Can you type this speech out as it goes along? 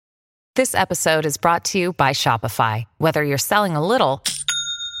This episode is brought to you by Shopify. Whether you're selling a little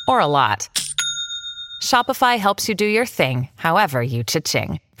or a lot, Shopify helps you do your thing, however you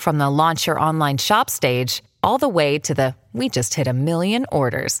cha-ching. From the launch your online shop stage, all the way to the we just hit 1 million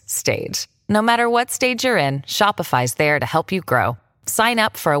orders stage. No matter what stage you're in, Shopify's there to help you grow. Sign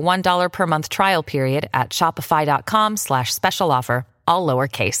up for a $1 per month trial period at shopify.com/special offer, all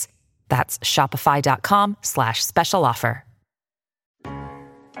lowercase. That's shopify.com/special offer.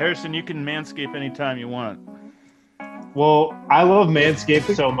 Harrison, you can manscape anytime you want. Well, I love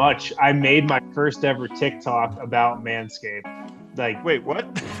Manscaped so much. I made my first ever TikTok about Manscaped. Like, wait,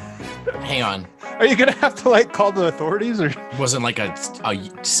 what? Hang on. Are you gonna have to like call the authorities, or it wasn't like a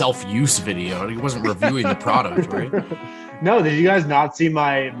self-use video? He wasn't reviewing the product, right? No, did you guys not see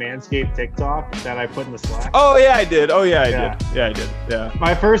my Manscaped TikTok that I put in the Slack? Oh yeah, I did. I did. Yeah.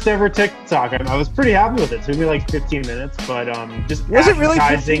 My first ever TikTok. I was pretty happy with it. It took me like 15 minutes, but just was it really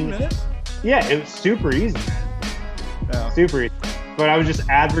 15 minutes? Yeah, it was super easy. Yeah. Super easy. But I was just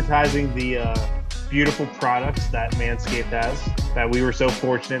advertising the beautiful products that Manscaped has that we were so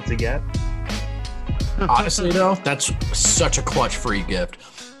fortunate to get. Honestly, though, that's such a clutch free gift.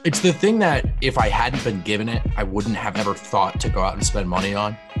 It's the thing that if I hadn't been given it, I wouldn't have ever thought to go out and spend money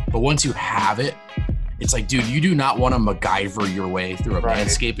on. But once you have it, it's like, dude, you do not want to MacGyver your way through a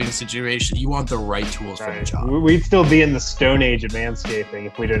manscaping situation. You want the right tools for the job. We'd still be in the stone age of manscaping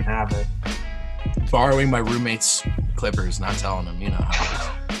if we didn't have it. Borrowing my roommate's clippers, not telling him, you know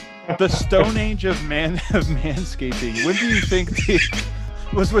how it is. The stone age of manscaping. When do you think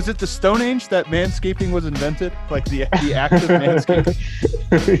was it the Stone Age that manscaping was invented? Like the act of manscaping?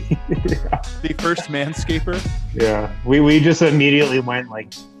 Yeah. The first manscaper? Yeah. We just immediately went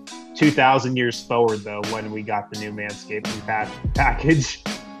like 2,000 years forward, though, when we got the new manscaping package.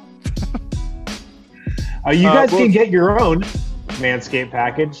 You guys can get your own Manscaped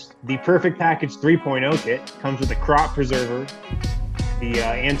package. The Perfect Package 3.0 kit comes with a crop preserver, the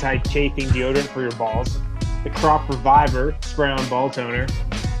anti-chafing deodorant for your balls, the Crop Reviver spray-on ball toner.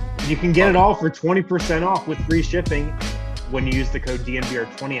 You can get it all for 20% off with free shipping when you use the code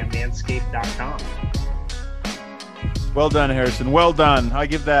DNVR20 at manscaped.com. Well done, Harrison. Well done. I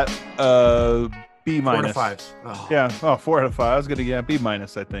give that B-. 4 to 5. Oh. Yeah. 4 out of 5. I was gonna get B-, I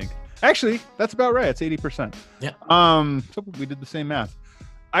think. Actually, that's about right. It's 80%. Yeah. So we did the same math.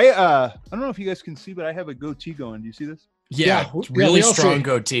 I don't know if you guys can see, but I have a goatee going. Do you see this? Yeah, it's really strong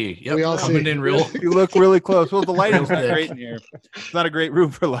goatee. Yep, we all coming in real. You look really close. Well, the lighting's not great in here. It's not a great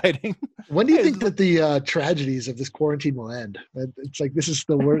room for lighting. When do you think that the tragedies of this quarantine will end? It's like this is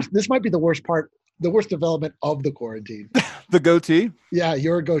the worst. This might be the worst part, the worst development of the quarantine. The goatee? Yeah,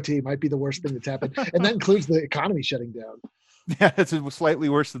 your goatee might be the worst thing that's happened, and that includes the economy shutting down. Yeah, it's slightly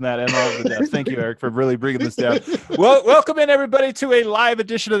worse than that, and all of the deaths. Thank you, Eric, for really bringing this down. Well, welcome in, everybody, to a live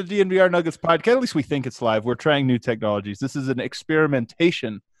edition of the DNVR Nuggets podcast. At least we think it's live. We're trying new technologies. This is an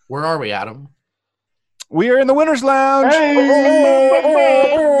experimentation. Where are we, Adam? We are in the Winners Lounge.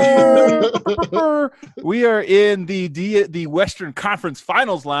 We are in the Western Conference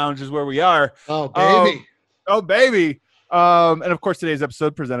Finals Lounge is where we are. Oh, baby. Baby. And, of course, today's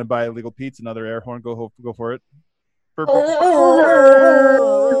episode presented by Illegal Pete's, another air horn. Go for it.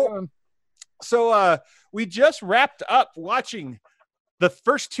 So we just wrapped up watching the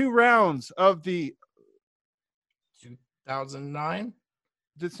first 2 rounds of the 2009.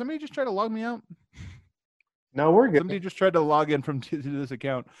 Did somebody just try to log me out? No, we're good. Somebody just tried to log in to this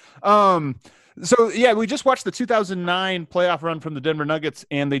account. So yeah, we just watched the 2009 playoff run from the Denver Nuggets,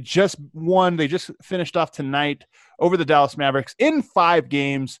 and they just won. They just finished off tonight over the Dallas Mavericks in 5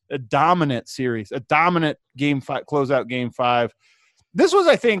 games, a dominant series, a dominant game 5, closeout game 5. This was,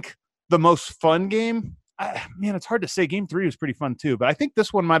 I think, the most fun game. Man, it's hard to say. Game 3 was pretty fun too, but I think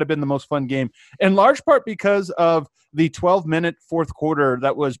this one might have been the most fun game, in large part because of the 12-minute fourth quarter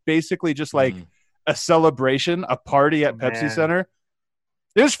that was basically just like a celebration, a party at Pepsi Center.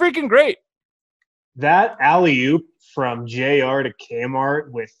 It was freaking great. That alley-oop from JR to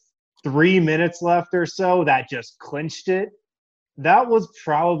Kmart with 3 minutes left or so, that just clinched it. That was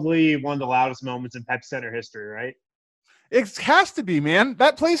probably one of the loudest moments in Pepsi Center history, right? It has to be, man.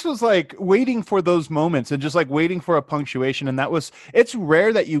 That place was like waiting for those moments and just like waiting for a punctuation. And it's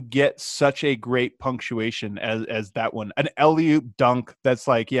rare that you get such a great punctuation as that one. An alley-oop dunk that's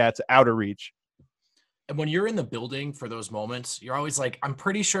like, yeah, it's out of reach. And when you're in the building for those moments, you're always like, I'm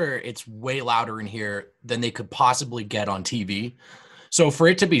pretty sure it's way louder in here than they could possibly get on TV. So for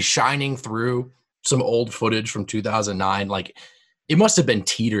it to be shining through some old footage from 2009, like it must have been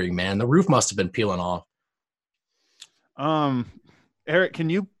teetering, man. The roof must have been peeling off. Eric, can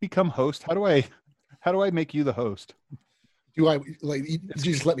you become host? How do I make you the host? Do I like? You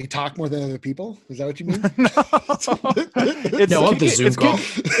just let me talk more than other people? Is that what you mean? It's, No, of the Zoom call.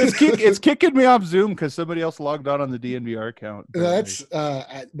 it's kicking me off Zoom because somebody else logged on the DNVR account. That's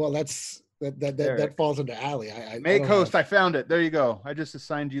that falls into Allie. I Make don't host. have- I found it. There you go. I just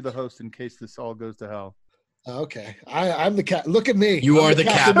assigned you the host in case this all goes to hell. Okay, I'm the cat. Look at me. You I'm are the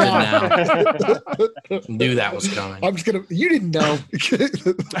captain now. Knew that was coming. I'm just gonna. You didn't know.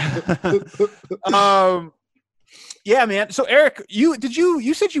 Yeah, man. So Eric,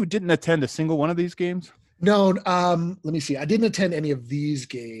 you said you didn't attend a single one of these games? No. Let me see. I didn't attend any of these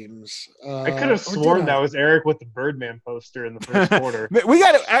games. I could have sworn that was Eric with the Birdman poster in the first quarter. We're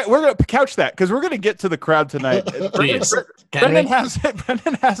gonna couch that because we're gonna get to the crowd tonight. Please. Brendan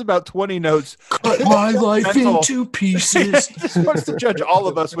has about 20 notes. Cut my life into pieces. He just wants to judge all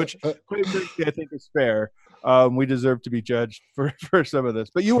of us, which quite frankly I think is fair. We deserve to be judged for some of this,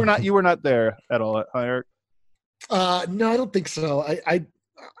 but you were not there at all, Eric. No, I don't think so.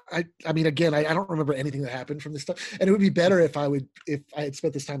 I mean, again, I don't remember anything that happened from this stuff. And it would be better if I had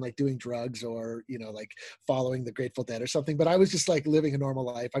spent this time like doing drugs or, like following the Grateful Dead or something. But I was just like living a normal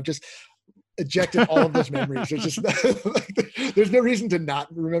life. I've just ejected all of those memories. There's just there's no reason to not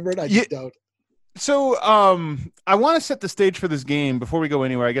remember it. I just don't. So I want to set the stage for this game before we go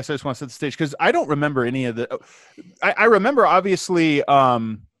anywhere. I guess I just want to set the stage because I don't remember any of the. I remember obviously.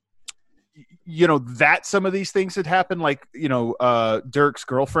 That some of these things had happened, like Dirk's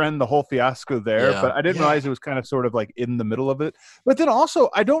girlfriend, the whole fiasco there, but I didn't realize it was kind of sort of like in the middle of it. But then also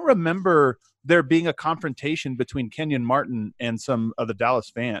I don't remember there being a confrontation between Kenyon Martin and some of the Dallas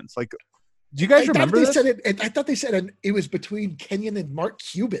fans. Like, do you guys remember this? I thought they said it was between Kenyon and Mark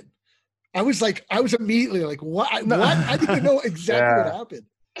Cuban. I was immediately like, what? I didn't even know exactly what happened.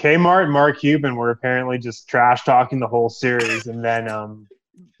 Kmart and Mark Cuban were apparently just trash talking the whole series, and then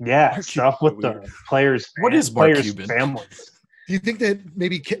stuff with the players. What is Mark Cuban? Families. Do you think that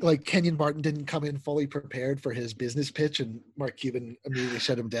maybe like Kenyon Martin didn't come in fully prepared for his business pitch, and Mark Cuban immediately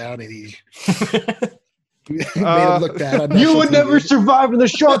shut him down, and he made him look bad on you would TV. Never survive in the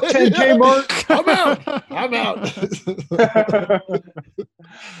Shark Tank, Kmart. I'm out.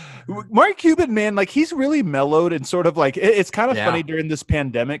 Mark Cuban, man, like he's really mellowed and sort of like it's kind of funny during this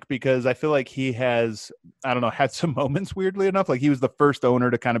pandemic because I feel like he has, I don't know, had some moments weirdly enough. Like he was the first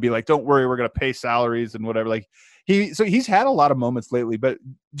owner to kind of be like, don't worry, we're going to pay salaries and whatever. Like he's had a lot of moments lately, but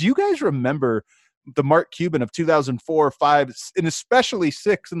do you guys remember the Mark Cuban of 2004, 5, and especially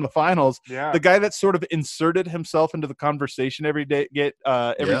 6 in the finals? Yeah. The guy that sort of inserted himself into the conversation every day,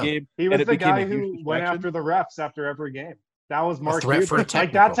 every game. He was the guy who went after the refs after every game. That was Mark Cuban.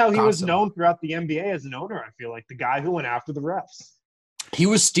 Like that's how he was known throughout the NBA as an owner. I feel like the guy who went after the refs. He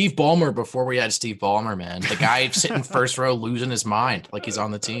was Steve Ballmer before we had Steve Ballmer, man. The guy sitting first row losing his mind like he's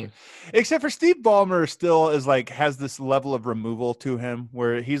on the team. Except for Steve Ballmer still is like has this level of removal to him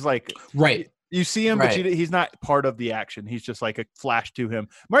where he's like right. You see him, but he's not part of the action. He's just like a flash to him.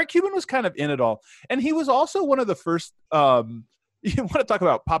 Mark Cuban was kind of in it all. And he was also one of the first you want to talk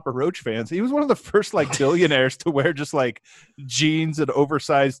about Papa Roach fans. He was one of the first like billionaires to wear just like jeans and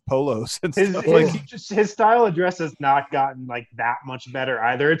oversized polos and stuff. His style of dress has not gotten like that much better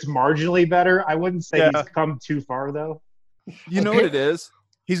either. It's marginally better. I wouldn't say he's come too far though. You know what it is?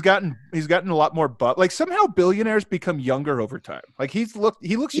 He's gotten a lot more butt. Like somehow billionaires become younger over time. Like he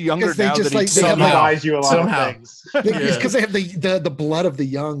looks younger now. Just than like they have you a lot of things. It's because they have the blood of the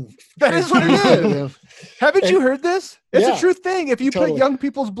young. That is what it is. Haven't you heard this? It's a true thing. If you put young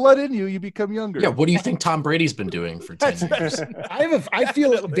people's blood in you, you become younger. Yeah. What do you think Tom Brady's been doing for 10 years? I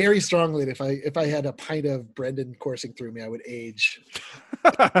feel very strongly that if I had a pint of Brendan coursing through me, I would age.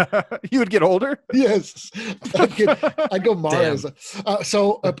 You would get older? Yes. I'd go Mars.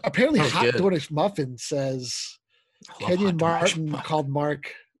 So apparently Hot Dornish Muffin says Kenyon Martin called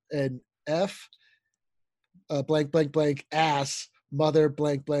Mark an F blank blank blank ass mother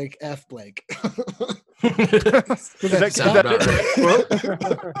blank blank F blank. I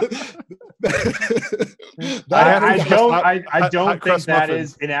don't think that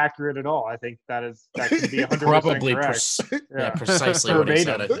is inaccurate at all. I think that could be 100% probably correct. precisely what he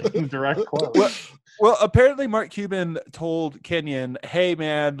said. I think. Direct quote. Well, apparently Mark Cuban told Kenyon, "Hey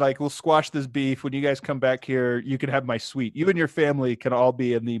man, like we'll squash this beef. When you guys come back here, you can have my suite. You and your family can all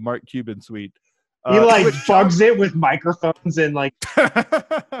be in the Mark Cuban suite." He bugs it with microphones and like.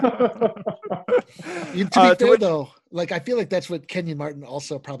 To be fair, though, like I feel like that's what Kenyon Martin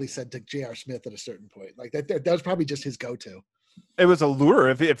also probably said to J.R. Smith at a certain point. Like that was probably just his go-to. It was a lure.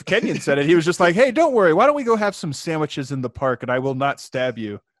 If Kenyon said it, he was just like, "Hey, don't worry. Why don't we go have some sandwiches in the park, and I will not stab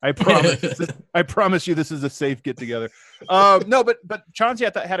you. I promise. I promise you, this is a safe get together." No, but Chauncey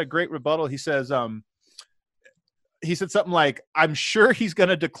had a great rebuttal. He says, he said something like, I'm sure he's going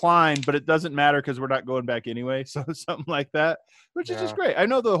to decline, but it doesn't matter because we're not going back anyway. So something like that, which is just great. I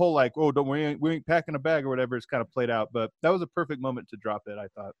know the whole like, oh, don't we ain't packing a bag or whatever is kind of played out, but that was a perfect moment to drop it, I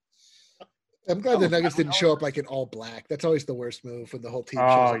thought. I'm glad the Nuggets didn't show up like in all black. That's always the worst move when the whole team shows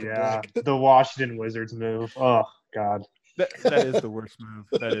Oh up in yeah, black. the Washington Wizards move. Oh God. That is the worst move.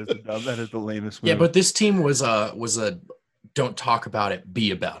 That is the lamest move. Yeah, but this team was a don't talk about it, be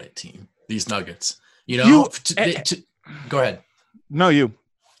about it team. These Nuggets, go ahead. No, you.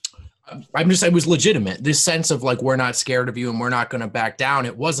 It was legitimate. This sense of like, we're not scared of you and we're not going to back down.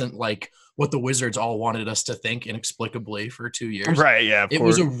 It wasn't like what the Wizards all wanted us to think inexplicably for 2 years. Right. Yeah. It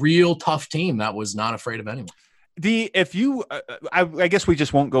was a real tough team that was not afraid of anyone. I guess we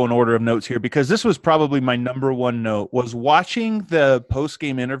just won't go in order of notes here because this was probably my number one note was watching the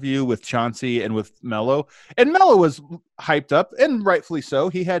post-game interview with Chauncey and with Melo, and Melo was hyped up and rightfully so.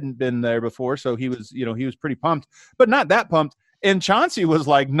 He hadn't been there before. So he was pretty pumped, but not that pumped. And Chauncey was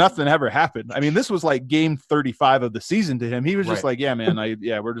like, nothing ever happened. I mean, this was like game 35 of the season to him. He was just like, yeah, man,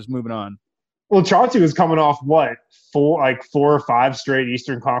 we're just moving on. Well, Chauncey was coming off four or five straight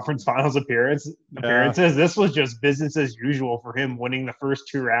Eastern Conference Finals appearances. Yeah. This was just business as usual for him, winning the first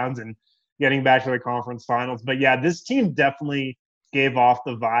 2 rounds and getting back to the conference finals. But yeah, this team definitely gave off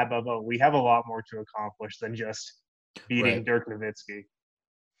the vibe of, we have a lot more to accomplish than just beating Dirk Nowitzki.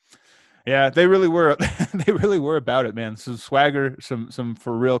 Yeah, they really were. They really were about it, man. Some swagger, some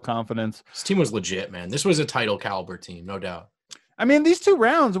for real confidence. This team was legit, man. This was a title caliber team, no doubt. I mean, these 2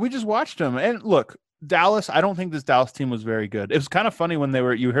 rounds, we just watched them. And look, Dallas, I don't think this Dallas team was very good. It was kind of funny when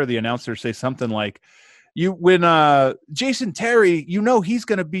you heard the announcer say something like, when Jason Terry, he's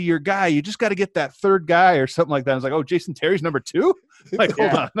going to be your guy. You just got to get that third guy or something like that. I was like, oh, Jason Terry's number 2? Like,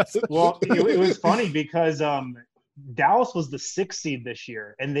 hold on. Well, it was funny because Dallas was the 6th seed this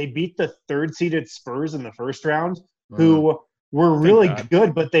year, and they beat the 3rd-seeded Spurs in the first round, who were really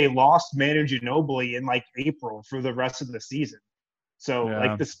good, but they lost Manu Ginobili in like April for the rest of the season. So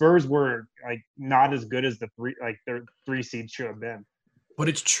like the Spurs were like not as good as their 3 seed should have been. But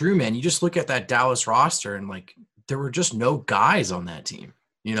it's true, man. You just look at that Dallas roster and like there were just no guys on that team.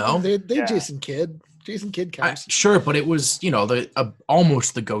 They Jason Kidd. Jason Kidd counts. Sure, but it was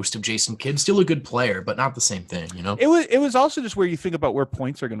almost the ghost of Jason Kidd. Still a good player, but not the same thing. It was also just where you think about where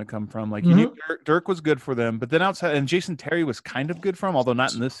points are going to come from. Like you knew Dirk was good for them, but then outside, and Jason Terry was kind of good for him, although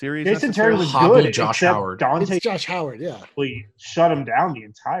not in this series. Jason Terry was good. Josh Howard. It's Josh Howard. Yeah, we shut him down the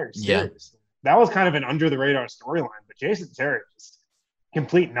entire series. Yeah. That was kind of an under the radar storyline, but Jason Terry was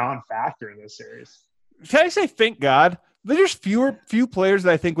complete non-factor in this series. Can I say thank God? There's few players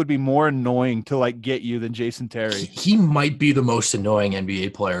that I think would be more annoying to like get you than Jason Terry. He might be the most annoying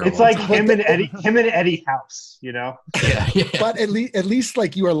NBA player. It's like him and Eddie House, Yeah. But at least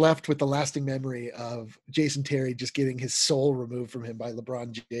like you are left with the lasting memory of Jason Terry just getting his soul removed from him by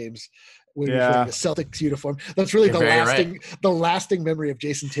LeBron James when he was wearing a Celtics uniform. That's really the lasting memory of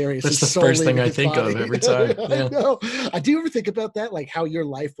Jason Terry. That's the first thing I think of every time. Yeah. I know. Do you ever think about that? Like how your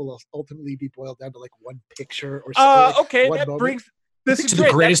life will ultimately be boiled down to like one picture or something. Okay, that brings this is the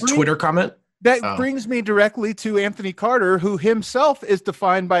greatest Twitter comment. That brings me directly to Anthony Carter, who himself is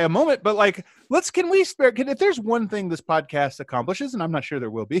defined by a moment. But like, if there's one thing this podcast accomplishes, and I'm not sure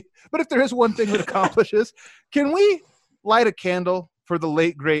there will be, but if there is one thing that accomplishes, can we light a candle for the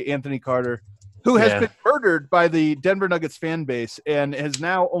late great Anthony Carter, who has been murdered by the Denver Nuggets fan base and is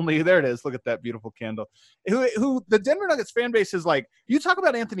now there it is. Look at that beautiful candle. Who the Denver Nuggets fan base is like, you talk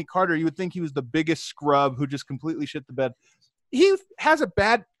about Anthony Carter, you would think he was the biggest scrub who just completely shit the bed. He has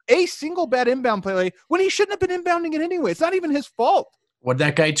a single bad inbound play when he shouldn't have been inbounding it anyway. It's not even his fault. What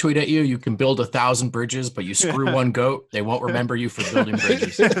that guy tweet at you? You can build 1,000 bridges, but you screw one goat, they won't remember you for building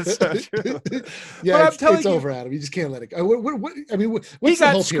bridges. That's so true. Yeah, it's over, Adam. You just can't let it go. He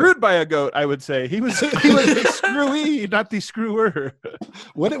got screwed by a goat. I would say he was the screwy, not the screwer.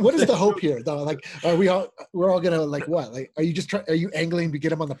 What is the hope here, though? Like, we're all gonna like what? Like, are you angling to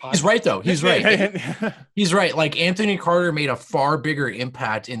get him on the podcast? He's right, though. He's right. He's right. Like Anthony Carter made a far bigger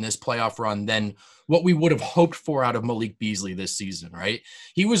impact in this playoff run than what we would have hoped for out of Malik Beasley this season, right?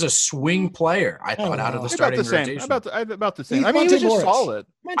 He was a swing player, I thought, out of the starting rotation. About the same. I mean, he was just solid.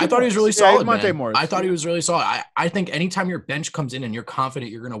 I thought he was really solid, Monte man. Morris. I thought he was really solid. I think anytime your bench comes in and you're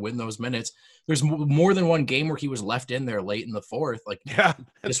confident you're going to win those minutes, there's more than one game where he was left in there late in the fourth. Like,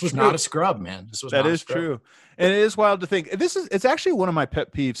 this was not a scrub, man. That is true. And it is wild to think. It's actually one of my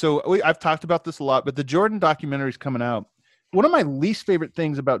pet peeves. So I've talked about this a lot, but the Jordan documentary is coming out. One of my least favorite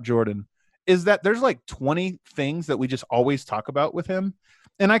things about Jordan is that there's like 20 things that we just always talk about with him.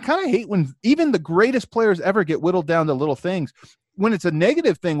 And I kind of hate when even the greatest players ever get whittled down to little things. When it's a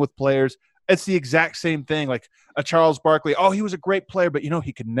negative thing with players, It's the exact same thing. Like a Charles Barkley. Oh, he was a great player, but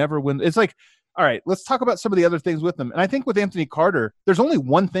he could never win. It's like, all right, let's talk about some of the other things with him. And I think with Anthony Carter, there's only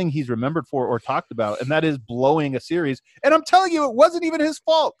one thing he's remembered for or talked about, and that is blowing a series. And I'm telling you, it wasn't even his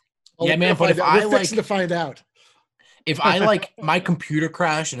fault. Yeah, man. But we're fixing to find out. If I my computer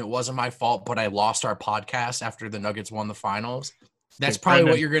crashed and it wasn't my fault, but I lost our podcast after the Nuggets won the finals, that's probably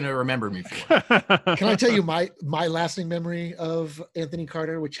what you're going to remember me for. Can I tell you my lasting memory of Anthony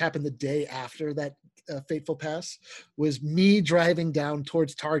Carter, which happened the day after that fateful pass, was me driving down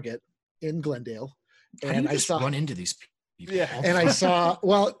towards Target in Glendale, and I saw run into these people. Yeah, and I saw.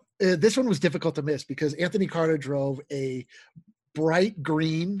 This one was difficult to miss because Anthony Carter drove a bright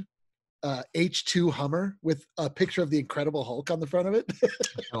green H2 Hummer with a picture of the Incredible Hulk on the front of it.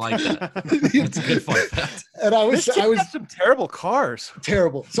 I like that. It's a good fun fact. And I was some terrible cars.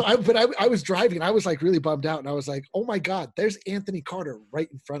 Terrible. So I was driving and I was like really bummed out, and I was like, oh my God, there's Anthony Carter right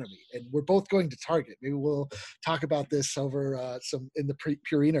in front of me. And we're both going to Target. Maybe we'll talk about this over some in the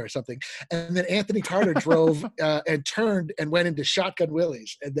Purina or something. And then Anthony Carter drove and turned and went into Shotgun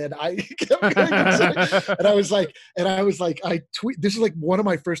Willie's. And then I kept going and I was like, this is like one of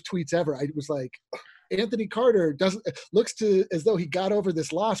my first tweets ever. I was like, Anthony Carter looks as though he got over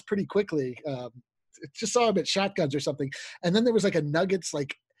this loss pretty quickly. Just saw him at Shotguns or something. And then there was like a Nuggets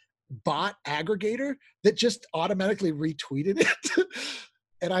like bot aggregator that just automatically retweeted it.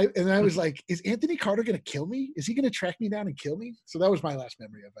 and I was like, is Anthony Carter going to kill me? Is he going to track me down and kill me? So that was my last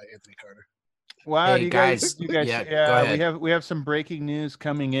memory of Anthony Carter. Wow, hey, you guys, we have some breaking news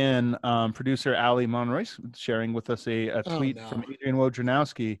coming in. Producer Ali Monroy sharing with us a tweet from Adrian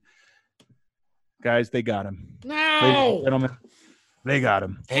Wojnarowski. Guys, they got him. No, ladies and gentlemen, they got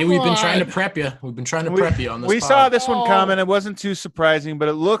him. Hey, we've been trying to prep you. We've been trying to prep you on this. We saw this one coming. It wasn't too surprising, but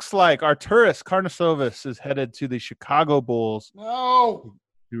it looks like Arturas Karnisovas is headed to the Chicago Bulls. No.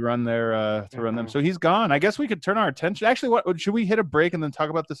 To run them. So he's gone. I guess we could turn our attention. Actually, should we hit a break and then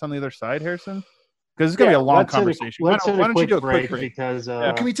talk about this on the other side, Harrison? Because it's going to be a long conversation. Why don't you do a quick break? Because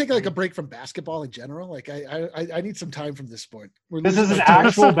can we take like a break from basketball in general? Like I need some time from this sport. This is an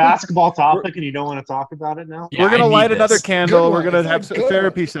actual basketball topic, and you don't want to talk about it now. Yeah, we're going to light another candle. We're going to have a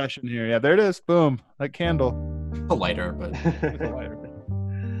therapy session here. Yeah, there it is. Boom, that candle. A lighter, but it's a lighter.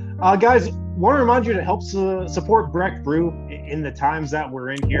 Guys, want to remind you to help support Breck Brew in the times that we're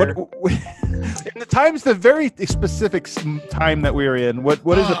in here. In the times, the very specific time that we're in, what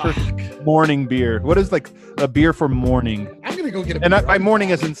is the perfect morning beer? What is like a beer for morning? I'm gonna go get a. And by morning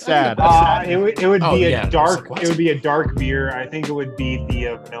isn't sad. It would be a dark. It would be a dark beer. I think it would be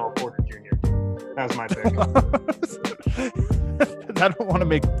the Vanilla Porter Jr. That was my pick. I don't want to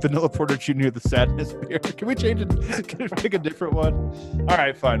make Vanilla Porter Jr. the sadness beer. Can we change it? Can we pick a different one? All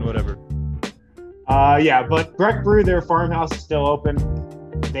right, fine, whatever. But Breck Brew, their farmhouse is still open.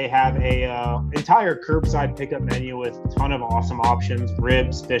 They have a entire curbside pickup menu with a ton of awesome options: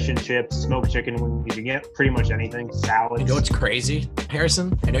 ribs, fish and chips, smoked chicken wings. You get pretty much anything. Salads. You know what's crazy,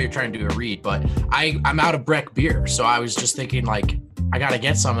 Harrison? I know you're trying to do a read, but I'm out of Breck beer, so I was just thinking like I gotta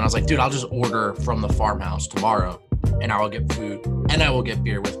get some, and I was like, dude, I'll just order from the farmhouse tomorrow, and I will get food, and I will get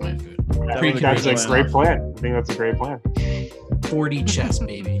beer with my food. That's a great plan. I think that's a great plan. 40 chess,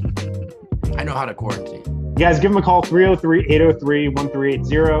 baby. I know how to quarantine. You guys, give them a call,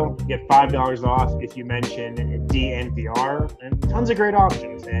 303-803-1380. Get $5 off if you mention DNVR, and tons of great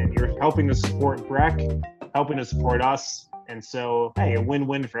options. And you're helping to support Breck, helping to support us. And so, hey, a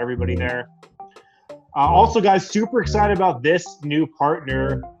win-win for everybody there. Also, guys, super excited about this new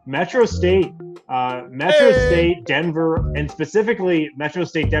partner, Metro State. State Denver, and specifically Metro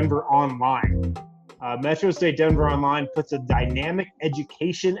State Denver Online. Metro State Denver Online puts a dynamic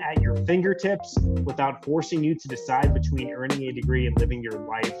education at your fingertips without forcing you to decide between earning a degree and living your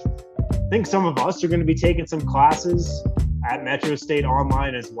life. I think some of us are going to be taking some classes at Metro State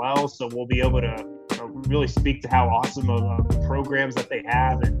Online as well, so we'll be able to really speak to how awesome of programs that they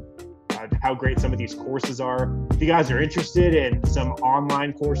have and how great some of these courses are. If you guys are interested in some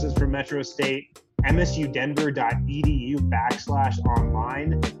online courses from Metro State,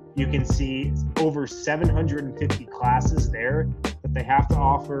 msudenver.edu/online. You can see over 750 classes there that they have to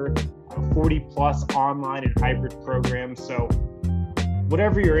offer, 40 plus online and hybrid programs. So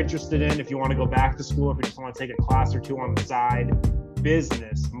whatever you're interested in, if you want to go back to school, if you just want to take a class or two on the side,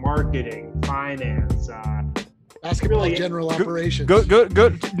 business, marketing, finance, basketball, general operations. Go.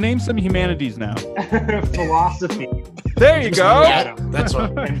 Name some humanities now. Philosophy. There you go. Adam, that's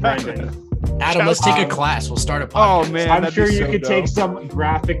what. And Brendan. Adam, let's take a class. We'll start a podcast. Oh man, I'm sure you could take some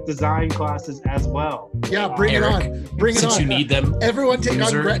graphic design classes as well. Yeah, bring it on. Bring it on. Since you need them. Everyone take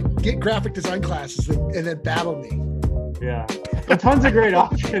on get graphic design classes and then battle me. Yeah. tons of great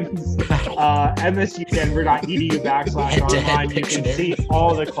options. MSUdenver.edu/online. You can see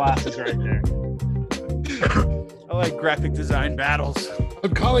all the classes right there. I like graphic design battles.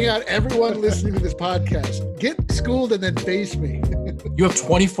 I'm calling out everyone listening to this podcast. Get schooled and then face me. You have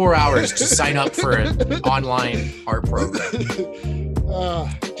 24 hours to sign up for an online art program.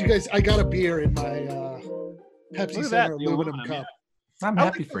 You guys, I got a beer in my Pepsi Center aluminum cup. I'm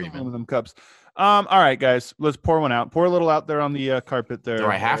happy for you, man. Aluminum cups. All right, guys, let's pour one out. Pour a little out there on the carpet there. Do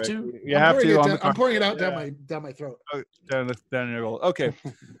I have to? You have to. I'm pouring it out down my throat. Down your goal. Okay,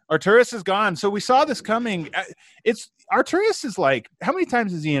 Arturas is gone. So we saw this coming. Arturas is like, how many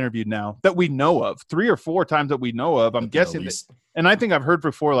times has he interviewed now that we know of? 3 or 4 times that we know of. I'm guessing. And I think I've heard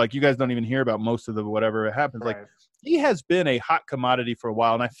before, like, you guys don't even hear about most of the whatever happens. Right. Like, he has been a hot commodity for a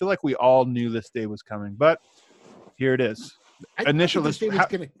while, and I feel like we all knew this day was coming. But here it is. I thought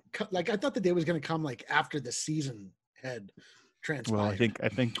the day was going to come like after the season had transpired. Well, I think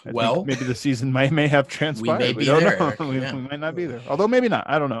maybe the season may have transpired. We may be there. We might not be there. Although maybe not.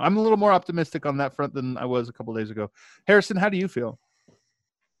 I don't know. I'm a little more optimistic on that front than I was a couple days ago. Harrison, how do you feel?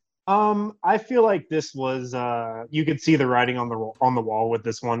 I feel like this was you could see the writing on the wall with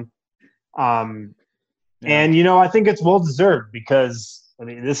this one. And I think it's well deserved because I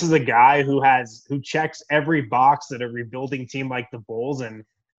mean, this is a guy who checks every box that a rebuilding team like the Bulls and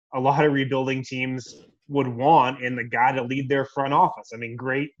a lot of rebuilding teams would want in the guy to lead their front office. I mean,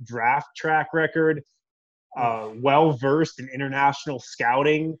 great draft track record, well-versed in international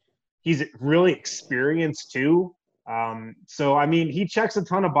scouting. He's really experienced too. So, I mean, he checks a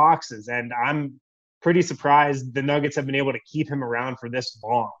ton of boxes, and I'm pretty surprised the Nuggets have been able to keep him around for this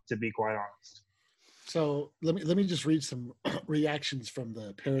long, to be quite honest. So let me just read some reactions from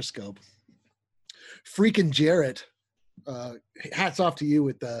the Periscope. Freaking Jarrett, hats off to you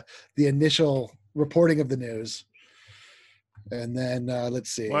with the initial reporting of the news. And then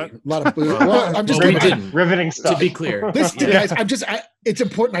let's see, a lot of boo. Well, I'm just riveting stuff. To be clear, guys, it's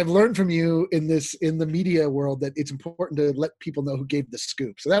important. I've learned from you in the media world that it's important to let people know who gave the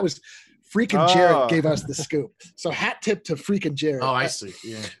scoop. So that was freaking Jarrett gave us the scoop. So hat tip to freaking Jarrett. Oh, I see.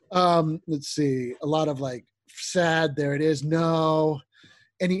 Yeah. Let's see, a lot of like sad. There it is. No,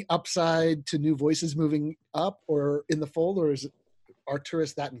 any upside to new voices moving up or in the fold, or is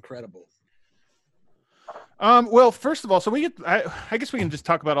Arturas that incredible? Well, first of all, so I guess we can just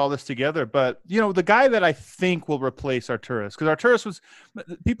talk about all this together, but the guy that I think will replace Arturas, because Arturas was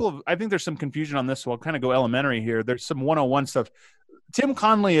I think there's some confusion on this, so I'll kind of go elementary here. There's some 101 stuff. Tim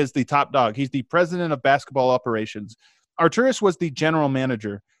Conley is the top dog. He's the president of basketball operations. Arturas was the general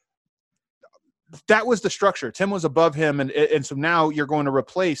manager. That was the structure. Tim was above him, and so now you're going to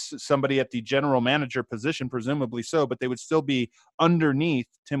replace somebody at the general manager position, presumably so, but they would still be underneath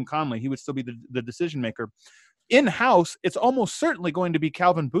Tim Conley. He would still be the decision maker. In-house, it's almost certainly going to be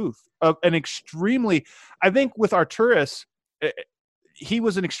Calvin Booth, I think with Arturas, he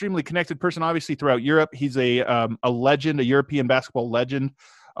was an extremely connected person, obviously, throughout Europe. He's a legend, a European basketball legend,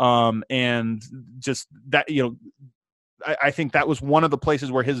 and just that, I think that was one of the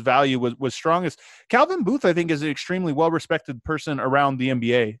places where his value was strongest. Calvin Booth, I think, is an extremely well-respected person around the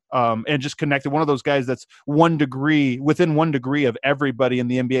NBA, and just connected. One of those guys that's within 1 degree of everybody in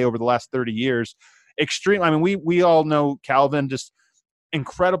the NBA over the last 30 years. Extreme. I mean, we all know Calvin, just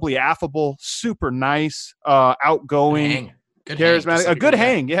incredibly affable, super nice, outgoing, charismatic, a good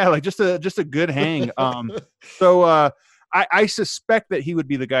hang. Yeah, like just a good hang. So I suspect that he would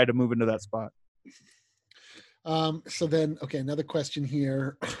be the guy to move into that spot. So then, okay, another question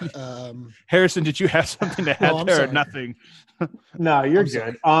here. Harrison, did you have something to add there or nothing? No, you're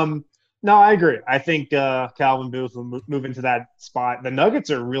good. No, I agree. I think Calvin Booth will move into that spot. The Nuggets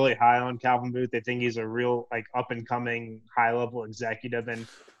are really high on Calvin Booth. They think he's a real up and coming high level executive, and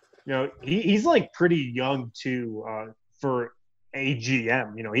he's like pretty young too for a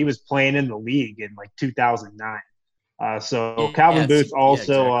GM. He was playing in the league in like 2009. So Calvin Booth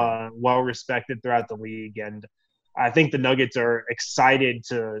also well respected throughout the league, and I think the Nuggets are excited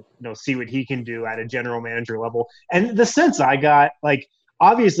to see what he can do at a general manager level. And the sense I got, like,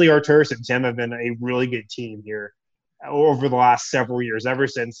 obviously Arturas and Tim have been a really good team here over the last several years, ever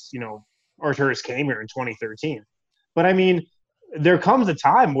since Arturas came here in 2013. But I mean, there comes a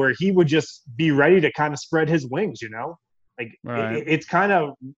time where he would just be ready to kind of spread his wings, like right. It's kind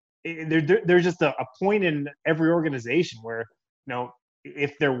of. There's just a point in every organization where,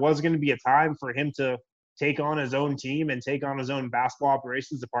 if there was going to be a time for him to take on his own team and take on his own basketball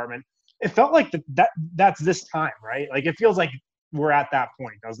operations department, it felt like that's this time, right? Like, it feels like we're at that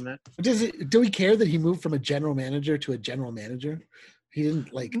point, doesn't it? Do we care that he moved from a general manager to a general manager? He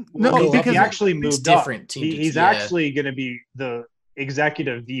didn't like. No, go up because he and- actually It's moved different up. team to He's team, actually going to be the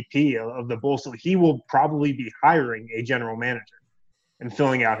executive VP of the Bulls, so he will probably be hiring a general manager and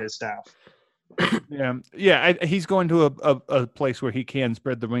filling out his staff. He's going to a place where he can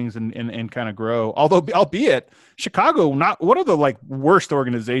spread the wings and kind of grow. Although, albeit Chicago, not one of the like worst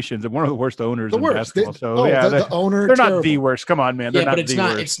organizations and one of the worst owners the in worst. basketball. The owner. they're not terrible. the worst. Come on, man. They're Yeah, not but it's the not.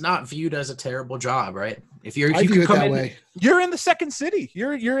 worst. It's not viewed as a terrible job, right? If I you view can it come that in, way. You're in the second city.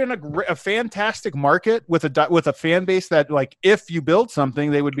 You're in a fantastic market with a fan base that, like, if you build something,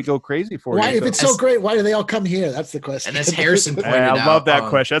 they would go crazy for Why, you. if it's so great, why do they all come here? That's the question. and as Harrison pointed out, I love that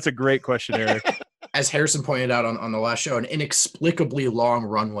question. That's a great question, Eric. as Harrison pointed out on the last show, an inexplicably long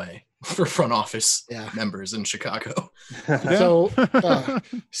runway for front office members in Chicago. So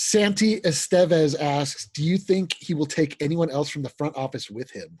Santi Estevez asks, do you think he will take anyone else from the front office with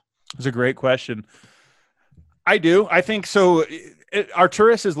him? It's a great question. I do. I think so.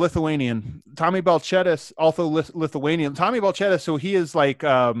 Arturas is Lithuanian. Tommy Balčėtis also Lithuanian. Tommy Balčėtis, so he is like,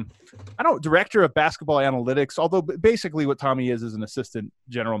 director of basketball analytics, although basically what Tommy is an assistant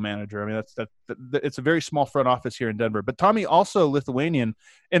general manager. I mean, it's a very small front office here in Denver. But Tommy also Lithuanian.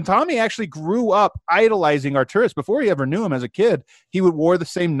 And Tommy actually grew up idolizing Arturas. Before he ever knew him as a kid, he wore the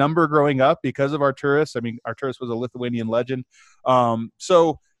same number growing up because of Arturas. I mean, Arturas was a Lithuanian legend.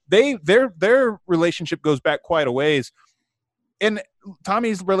 So their relationship goes back quite a ways. And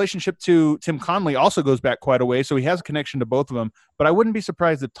Tommy's relationship to Tim Connelly also goes back quite a way, so he has a connection to both of them. But I wouldn't be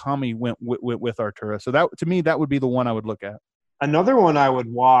surprised if Tommy went with Arturas. So that, to me, that would be the one I would look at. Another one I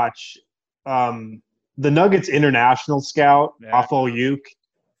would watch, the Nuggets international scout, Afo Yuk.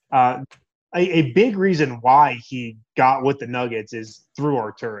 A big reason why he got with the Nuggets is through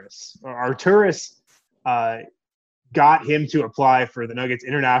Arturas. Arturas got him to apply for the Nuggets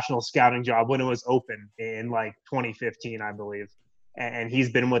international scouting job when it was open in like 2015, I believe. And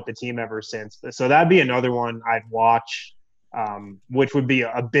he's been with the team ever since. So that'd be another one I'd watch, which would be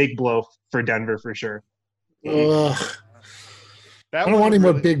a big blow for Denver for sure. I don't want any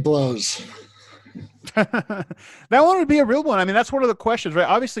more big blows. That one would be a real one. I mean, that's one of the questions, right?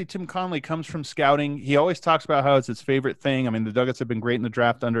 Obviously, Tim Connelly comes from scouting. He always talks about how it's his favorite thing. I mean, the Nuggets have been great in the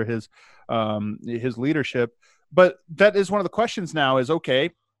draft under his leadership. But that is one of the questions now is,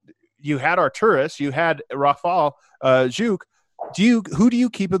 okay, you had Arturas, you had Rafal Juk. Who do you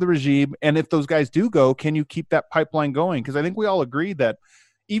keep of the regime? And if those guys do go, can you keep that pipeline going? Because I think we all agree that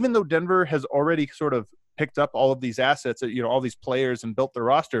even though Denver has already sort of picked up all of these assets, all these players and built their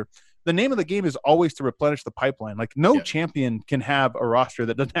roster, the name of the game is always to replenish the pipeline. Like no champion can have a roster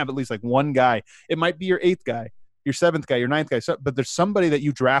that doesn't have at least like one guy. It might be your 8th guy, your 7th guy, your 9th guy. So, but there's somebody that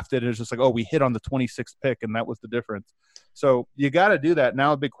you drafted and it's just like, oh, we hit on the 26th pick and that was the difference. So you got to do that.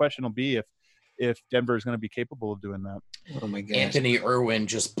 Now a big question will be if Denver is going to be capable of doing that. Oh my God. Anthony Irwin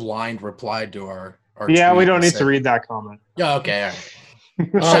just blind replied to our yeah, we don't need to read that comment. Yeah, okay. All right.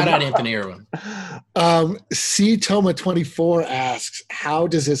 Shout out Anthony Irwin. C Toma 24 asks, how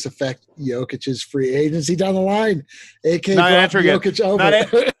does this affect Jokic's free agency down the line? AK not answering Jokic it.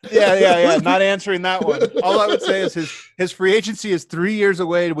 over. Yeah. Not answering that one. All I would say is his free agency is 3 years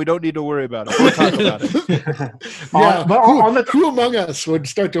away, and we don't need to worry about it. We'll talk about it. But who among us would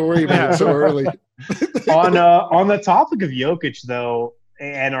start to worry about it so early? On the topic of Jokic, though,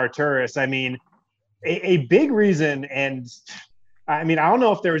 and Arturas, I mean, a big reason, and I mean, I don't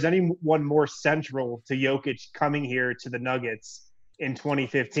know if there was anyone more central to Jokic coming here to the Nuggets in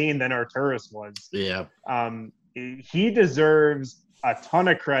 2015 than Arturas was. Yeah. He deserves a ton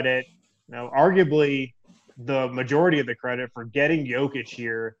of credit, arguably the majority of the credit for getting Jokic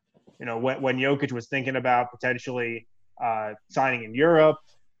here, when Jokic was thinking about potentially signing in Europe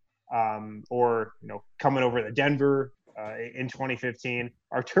or, coming over to Denver in 2015.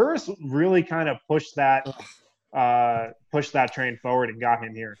 Arturas really kind of pushed that train forward and got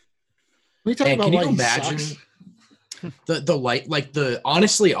him here. Can you imagine the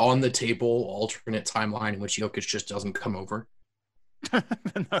honestly on the table alternate timeline in which Jokic just doesn't come over?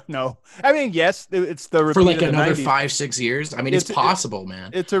 No, I mean, yes, it's the repeat for like of the another 90s. 5-6 years. I mean, it's possible,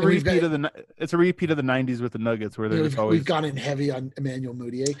 man. It's a repeat of the 90s with the Nuggets, where we've gone in heavy on Emmanuel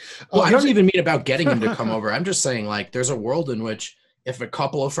Mudiay. Well, I don't even mean about getting him to come over. I'm just saying, like, there's a world in which if a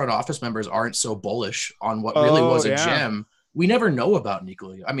couple of front office members aren't so bullish on what really was a gem, we never know about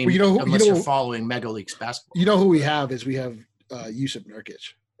Nikola. I mean, unless you're following Mega Leagues basketball. You know who we have Jusuf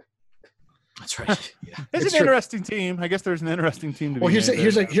Nurkic. That's right. Yeah. It's an interesting team. I guess there's an interesting team to be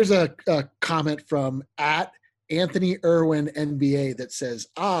here's a comment from @Anthony Irwin NBA that says,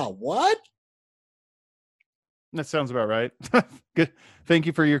 what? That sounds about right. Good. Thank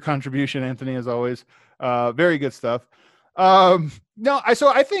you for your contribution, Anthony, as always. Very good stuff. No,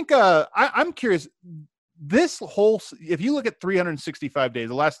 I think I'm curious. This whole, if you look at 365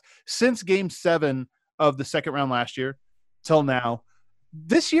 days, since Game 7 of the second round last year till now,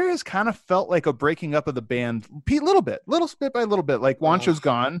 this year has kind of felt like a breaking up of the band, little bit by little bit. Like Juancho's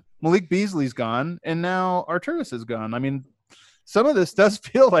gone, Malik Beasley's gone, and now Arturas is gone. I mean, some of this does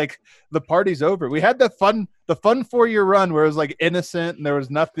feel like the party's over. We had the fun 4-year run where it was like innocent and there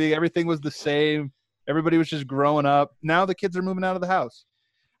was nothing, everything was the same. Everybody was just growing up. Now the kids are moving out of the house.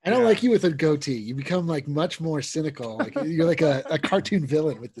 I don't like you with a goatee. You become like much more cynical. Like you're like a cartoon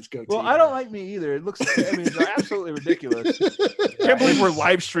villain with this goatee. Well, I don't like me either. It looks, I mean, it's absolutely ridiculous. I can't believe we're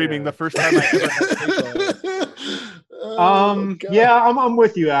live streaming the first time I ever had to take yeah, I'm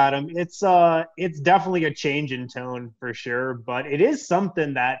with you, Adam. It's definitely a change in tone for sure, but it is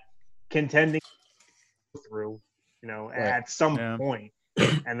something that contending through, at some point.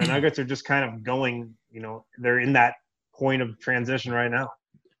 And the Nuggets are just kind of going, they're in that point of transition right now.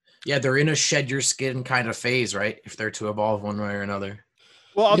 Yeah, they're in a shed your skin kind of phase, right? If they're to evolve one way or another.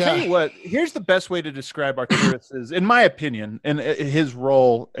 Well, I'll tell you what, here's the best way to describe Arturas, in my opinion, and his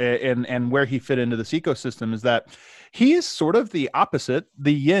role and where he fit into this ecosystem is that he is sort of the opposite,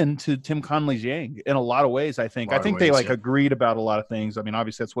 the yin to Tim Connelly's yang in a lot of ways, I think. They agreed about a lot of things. I mean,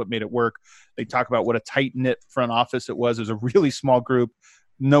 obviously that's what made it work. They talk about what a tight-knit front office it was. It was a really small group,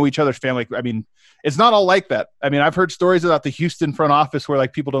 know each other's family. I mean, it's not all like that. I mean, I've heard stories about the Houston front office where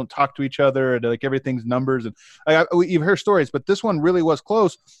like people don't talk to each other and like everything's numbers, and you've heard stories, but this one really was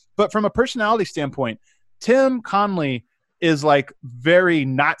close. But from a personality standpoint, Tim Connelly is like very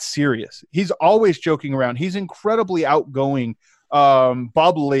not serious. He's always joking around. He's incredibly outgoing,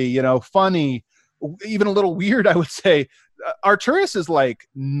 bubbly, funny, even a little weird, I would say. Arturas is like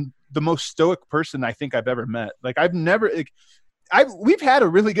the most stoic person I think I've ever met. Like we've had a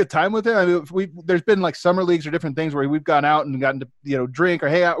really good time with him. I mean, there's been like summer leagues or different things where we've gone out and gotten to drink or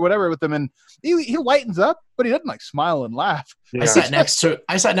hang out or whatever with him, and he lightens up, but he doesn't like smile and laugh. Yeah. I sat next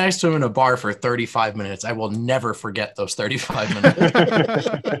to him in a bar for 35 minutes. I will never forget those 35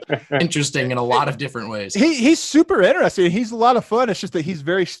 minutes. Interesting in a lot of different ways. He's super interesting. He's a lot of fun. It's just that he's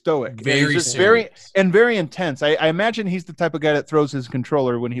very stoic, very intense. I imagine he's the type of guy that throws his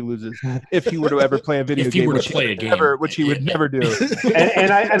controller when he loses, if he were to ever play a video game, which he would never do.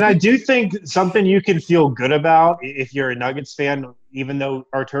 and I do think something you can feel good about if you're a Nuggets fan, even though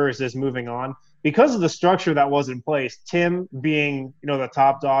Arturas is moving on, because of the structure that was in place, Tim being, the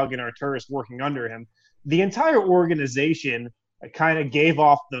top dog and Arturas working under him, the entire organization kind of gave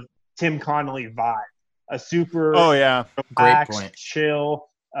off the Tim Connelly vibe. A super great point. Chill.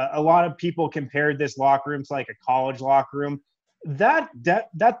 A lot of people compared this locker room to like a college locker room. That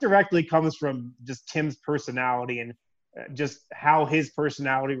directly comes from just Tim's personality and just how his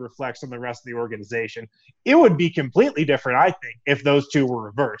personality reflects on the rest of the organization. It would be completely different, I think, if those two were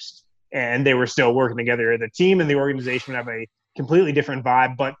reversed and they were still working together. The team and the organization would have a completely different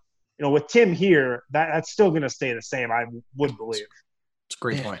vibe. But, with Tim here, that's still going to stay the same, I would believe. It's a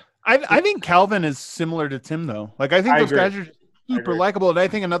great point. I think Calvin is similar to Tim, though. Like, I think those guys are super likable. And I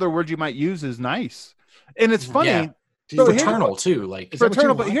think another word you might use is nice. And it's funny. Yeah. So fraternal, too. Like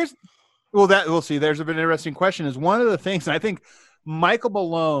fraternal, but we'll see. There's an interesting question. Is one of the things, and I think Michael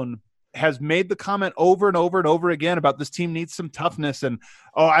Malone has made the comment over and over and over again about this team needs some toughness, and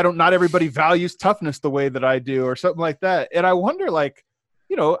not everybody values toughness the way that I do, or something like that. And I wonder, like,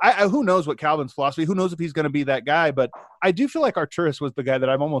 who knows what Calvin's philosophy? Who knows if he's going to be that guy? But I do feel like Arturas was the guy that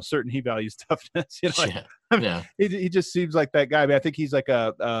I'm almost certain he values toughness. He just seems like that guy. I mean, I think he's like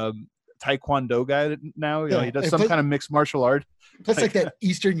a Taekwondo guy now. He does some kind of mixed martial art. Plus, like that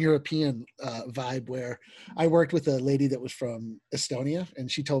Eastern European vibe where I worked with a lady that was from Estonia, and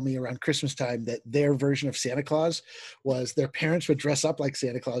she told me around Christmas time that their version of Santa Claus was their parents would dress up like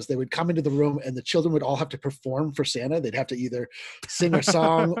Santa Claus. They would come into the room, and the children would all have to perform for Santa. They'd have to either sing a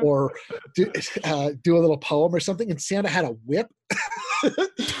song or do a little poem or something. And Santa had a whip.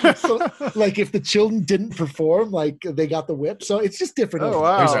 So, like, if the children didn't perform, like, they got the whip. So it's just different. Oh,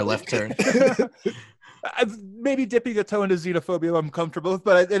 wow. There's our left turn. Maybe dipping a toe into xenophobia I'm comfortable with,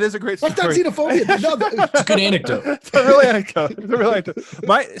 but it is a great story. That's not xenophobia. No, it's a good anecdote. It's a real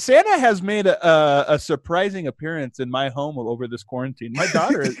anecdote. Santa has made a surprising appearance in my home over this quarantine. My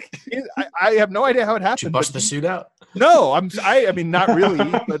daughter I have no idea how it happened. Did you bust the suit out? No, I mean, not really,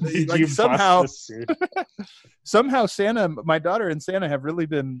 but like somehow Santa, my daughter and Santa have really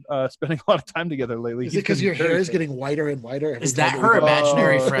been spending a lot of time together lately. Is it because your hair is getting whiter and whiter? Is that her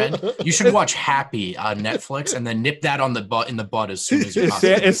imaginary friend? You should watch Happy Netflix and then nip that on the butt in the butt as soon as you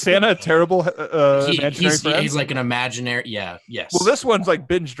Is Santa a terrible imaginary friend? He's like an imaginary. Yeah. Yes. Well, this one's like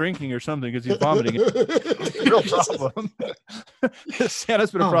binge drinking or something because he's vomiting. Real problem.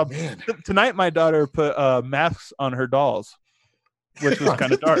 Santa's been a problem. Man. Tonight, my daughter put masks on her dolls, which was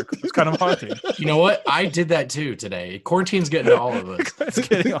kind of dark. It was kind of haunting. You know what? I did that too today. Quarantine's getting to all of us. It's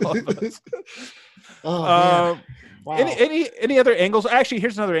getting all of us. Oh, man. Wow. Any other angles? Actually,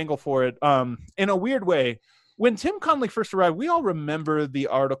 here's another angle for it. In a weird way, when Tim Connelly first arrived, we all remember the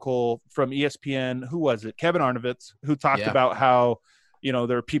article from ESPN. Who was it? Kevin Arnovitz, who talked about how,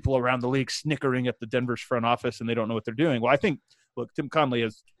 there are people around the league snickering at the Denver's front office and they don't know what they're doing. Well, I think, look, Tim Connelly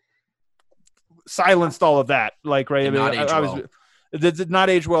has silenced all of that. Like, right? It did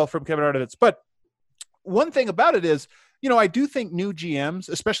not age well from Kevin Arnovitz. But one thing about it is, I do think new GMs,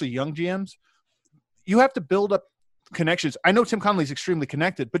 especially young GMs, you have to build up connections. I know Tim Connelly's extremely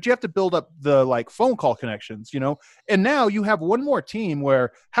connected, but you have to build up the phone call connections, and now you have one more team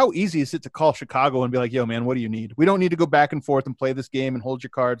where how easy is it to call Chicago and be like, yo man, what do you need? We don't need to go back and forth and play this game and hold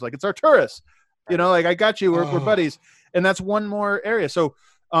your cards. Like, it's Arturas, I got you. We're buddies. And that's one more area. So,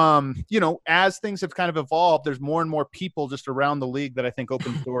 as things have kind of evolved, there's more and more people just around the league that I think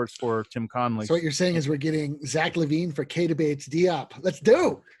opens doors for Tim Connelly. So what you're saying is we're getting Zach LaVine for K debates Diop. Let's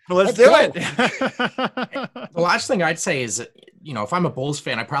do it. The last thing I'd say is, if I'm a Bulls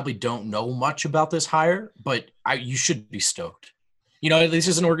fan, I probably don't know much about this hire, but you should be stoked. This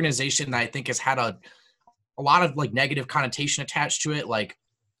is an organization that I think has had a lot of negative connotation attached to it. Like,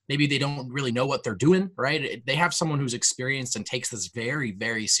 maybe they don't really know what they're doing, right? They have someone who's experienced and takes this very,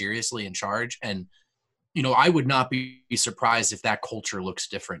 very seriously in charge. And, I would not be surprised if that culture looks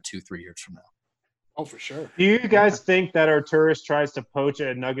different 2-3 years from now. Oh, for sure. Do you guys think that Arturas tries to poach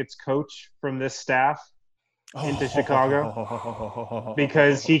a Nuggets coach from this staff into Chicago?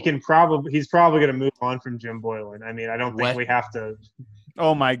 Because he's probably going to move on from Jim Boylan. I mean, I don't think we have to.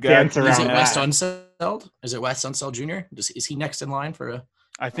 Oh my God! Is it Wes Unseld? Is it Wes Unseld Jr.? Is he next in line for a?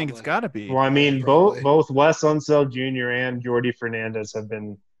 I think it's got to be. Well, I mean, both Wes Unseld Jr. and Jordi Fernandez have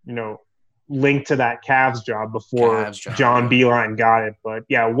been, linked to that Cavs job before John Beilein got it. But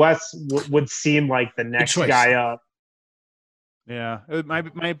yeah, Wes would seem like the next guy up. Yeah,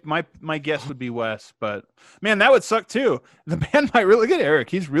 my guess would be Wes, but man, that would suck too. The man might really look at Eric.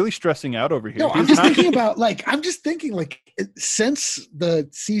 He's really stressing out over here. No, I'm just thinking about since the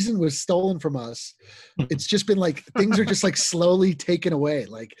season was stolen from us, it's just been things are just slowly taken away.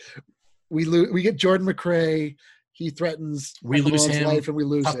 Like we get Jordan McRae. He threatens we lose him, life and we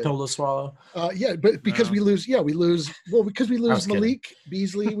lose tough pill to swallow. But because we lose Malik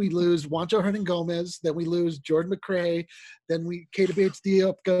Beasley, we lose Juancho Hernan-Gomez, then we lose Jordan McRae, then Keita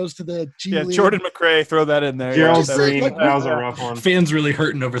Bates-Diop goes to the G League. Jordan McRae, throw that in there. Gerald Green, that was a rough one. Fans really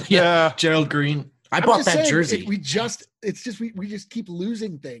hurting over there. Yeah, Gerald Green. I bought that jersey. We just keep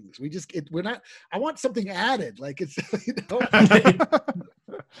losing things. I want something added.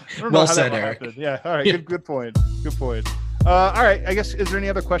 Well said, Eric. Happened. Yeah. All right. Good point. Good point. All right. I guess, is there any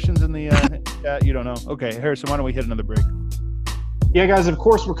other questions in the chat? You don't know. Okay. Harrison, why don't we hit another break? Yeah, guys, of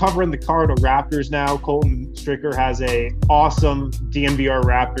course, we're covering the Colorado Raptors now. Colton Stricker has a awesome DNVR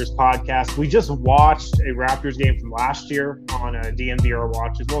Raptors podcast. We just watched a Raptors game from last year on a DNVR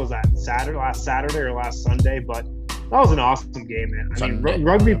Watches. What was that, last Saturday or last Sunday? But that was an awesome game, man. I mean,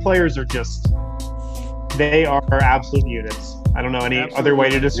 rugby players are they are absolute units. I don't know any other way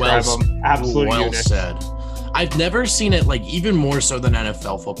to describe them. Absolute units. Well said. I've never seen it even more so than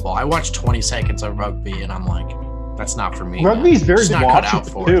NFL football. I watched 20 seconds of rugby and I'm like, that's not for me. Rugby's very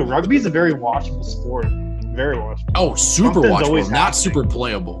watchable too. Rugby's a very watchable sport. Very watchable. Oh, super watchable, not super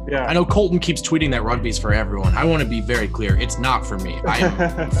playable. Yeah. I know Colton keeps tweeting that rugby's for everyone. I want to be very clear. It's not for me.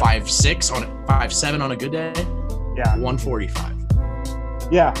 I'm 5'7" on a good day. Yeah. 145.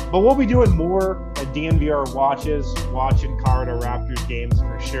 Yeah, but we'll be doing more DNVR watches, watching Colorado Raptors games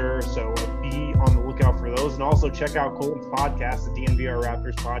for sure. So be on the lookout for those. And also check out Colton's podcast, the DNVR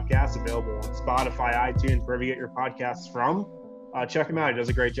Raptors podcast, available on Spotify, iTunes, wherever you get your podcasts from. Check him out. He does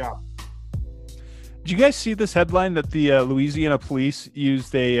a great job. Did you guys see this headline that the Louisiana police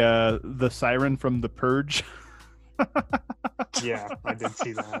used the siren from The Purge? Yeah, I did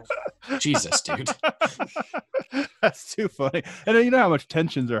see that. Jesus, dude. That's too funny. And you know how much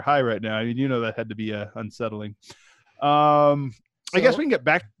tensions are high right now. I mean, that had to be unsettling. I guess we can get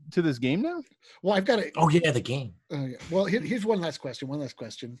back to this game now. Well, I've got it. Oh yeah, the game. Yeah. Well, here's one last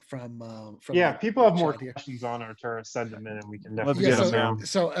question. from yeah, people have more questions on our turn. Send them in, and we can definitely get them down.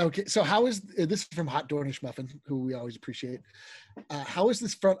 So how is this is from Hot Dornish Muffin, who we always appreciate? How is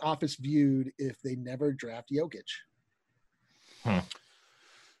this front office viewed if they never draft Jokic?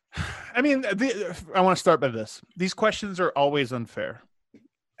 I mean, I want to start by this. These questions are always unfair.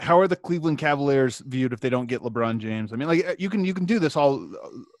 How are the Cleveland Cavaliers viewed if they don't get LeBron James? I mean, like you can do this all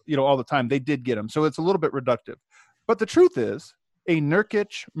the time. They did get him, so it's a little bit reductive. But the truth is, a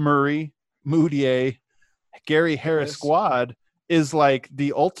Nurkic, Murray, Moutier, Gary Harris squad is like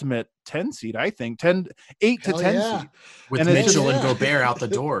the ultimate 10 seed, I think. 8 to 10 seed. With Mitchell and Gobert out the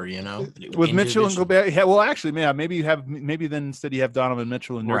door, you know. With Mitchell and Gobert. Yeah, well, actually, yeah, maybe then instead you have Donovan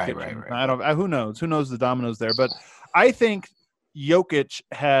Mitchell and Nurkic. Right. Who knows? Who knows the dominoes there? But I think Jokic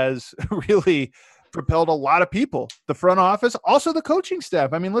has really propelled a lot of people, the front office, also the coaching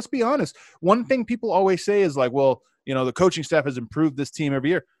staff. I mean, let's be honest. One thing people always say is like, well, the coaching staff has improved this team every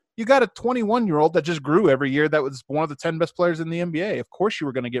year. You got a 21-year-old that just grew every year. That was one of the 10 best players in the NBA. Of course, you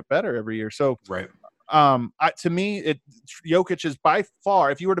were going to get better every year. So, right. To me, Jokic is by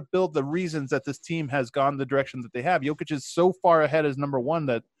far, if you were to build the reasons that this team has gone the direction that they have, Jokic is so far ahead as number one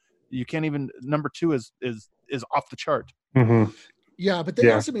that you can't even. Number two is off the chart. Mm-hmm. Yeah, but they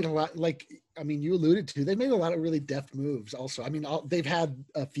also made a lot. Like, I mean, you alluded to, they made a lot of really deft moves. Also, I mean, they've had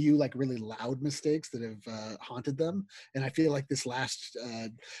a few like really loud mistakes that have haunted them, and I feel like this last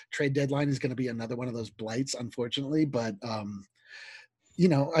trade deadline is going to be another one of those blights, unfortunately. But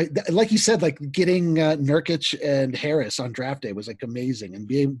like you said, like getting Nurkic and Harris on draft day was like amazing, and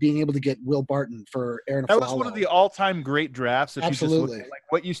being able to get Will Barton for Aaron. That was one of the all-time great drafts. If Absolutely, you just look at, like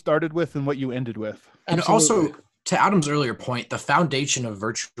what you started with and what you ended with. And also, to Adam's earlier point, the foundation of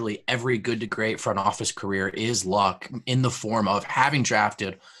virtually every good to great front office career is luck in the form of having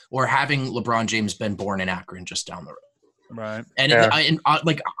drafted or having LeBron James been born in Akron just down the road. Right. And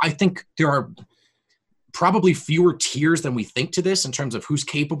I think there are probably fewer tiers than we think to this in terms of who's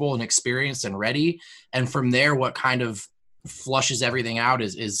capable and experienced and ready. And from there, what kind of flushes everything out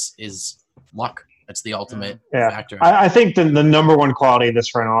is luck. That's the ultimate factor. I think the number one quality of this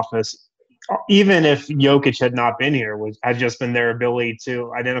front office, even if Jokic had not been here, had just been their ability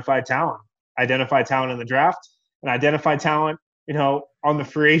to identify talent in the draft, and identify talent, on the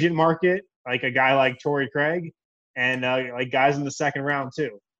free agent market, like a guy like Torrey Craig, and like guys in the second round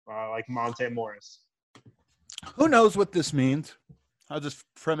too, like Monte Morris. Who knows what this means? I'll just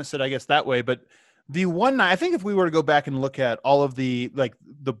premise it, I guess, that way. But the one night, I think if we were to go back and look at all of the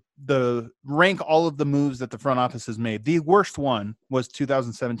rank all of the moves that the front office has made, the worst one was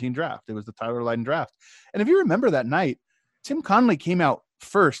 2017 draft. It was the Tyler Lydon draft. And if you remember that night, Tim Connelly came out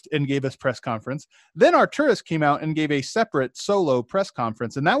first and gave us press conference. Then Arturas came out and gave a separate solo press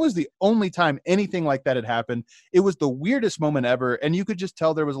conference. And that was the only time anything like that had happened. It was the weirdest moment ever. And you could just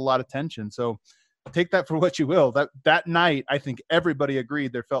tell there was a lot of tension. So take that for what you will. That night, I think everybody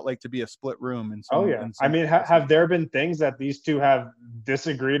agreed there felt like to be a split room. I mean, have there been things that these two have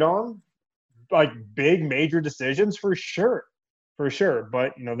disagreed on, like big major decisions? For sure.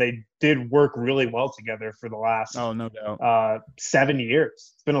 But they did work really well together for the last no doubt 7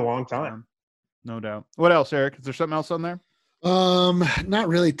 years. It's been a long time. No doubt. What else, Eric? Is there something else on there? Not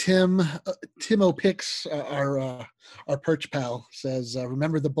really. Tim O'Pix, our perch pal, says,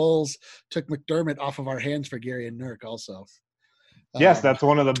 remember the Bulls took McDermott off of our hands for Gary and Nurk also. Yes, that's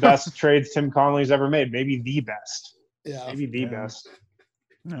one of the best trades Tim Connelly's ever made. Maybe the best. Yeah. Maybe the best.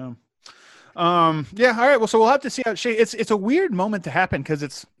 No. All right. Well, so we'll have to see how it's a weird moment to happen because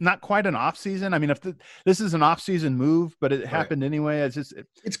it's not quite an off season. I mean, if this is an off season move, but it happened anyway. It's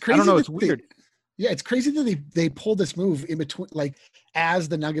crazy. I don't know. It's weird. It's crazy that they pulled this move in between, like as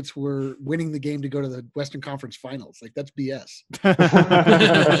the Nuggets were winning the game to go to the Western Conference Finals. Like that's BS.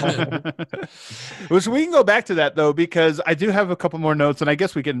 So we can go back to that though, because I do have a couple more notes, and I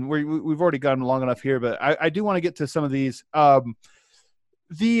guess we've already gone long enough here, but I do want to get to some of these.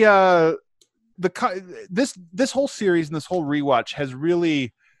 This whole series and this whole rewatch has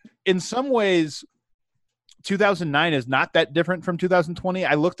really, in some ways, 2009 is not that different from 2020.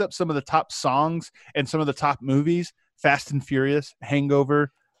 I looked up some of the top songs and some of the top movies: Fast and Furious,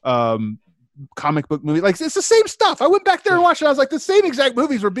 Hangover, comic book movie. Like it's the same stuff. I went back there and watched it. I was like, the same exact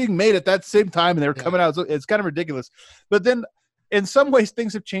movies were being made at that same time, and they were coming out. It's kind of ridiculous. But then, in some ways,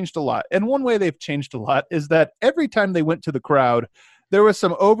 things have changed a lot. And one way they've changed a lot is that every time they went to the crowd, there was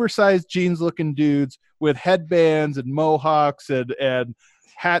some oversized jeans-looking dudes with headbands and mohawks and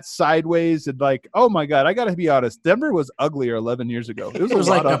hats sideways, and like, oh my God, I got to be honest, Denver was uglier 11 years ago. It was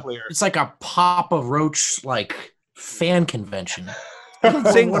a lot uglier. It's like a Papa Roach like fan convention.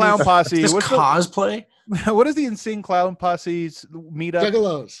 Insane Clown Posse. What's cosplay? What is the Insane Clown Posse's meetup?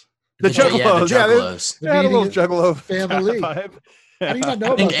 Juggalos. The Juggalos. The Juggalos. They had a little Juggalo family. vibe. How do you not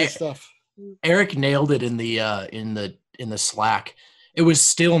know about this stuff? Eric nailed it in the Slack. It was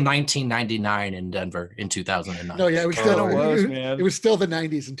still 1999 in Denver in 2009. No, yeah, it was Oh, still it was, man. It was still the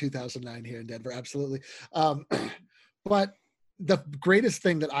 90s in 2009 here in Denver, absolutely. But the greatest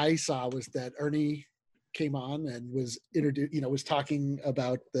thing that I saw was that Ernie came on and was introduced, was talking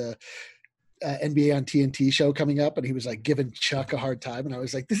about the NBA on TNT show coming up, and he was like giving Chuck a hard time, and I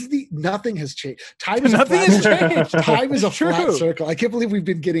was like, nothing has changed. Time is Nothing has changed. Time is a True. flat circle. I can't believe we've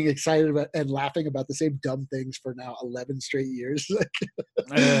been getting excited about and laughing about the same dumb things for now 11 straight years.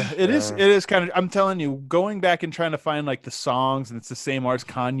 It is kind of, I'm telling you, going back and trying to find like the songs, and it's the same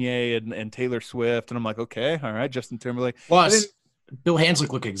artists, Kanye and Taylor Swift, and I'm like, okay, all right, Justin Timberlake. Plus, Bill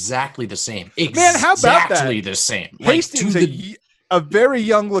Hanslick look exactly the same. Man, how about that? Exactly the same. Hastings, a very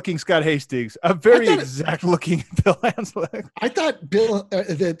young-looking Scott Hastings, a very exact-looking Bill Hanslick. I thought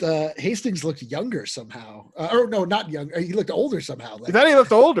that Hastings looked younger somehow. Or no, not younger. He looked older somehow. I thought he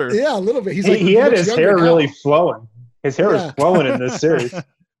looked older. Yeah, a little bit. He had his hair really flowing. His hair was flowing in this series.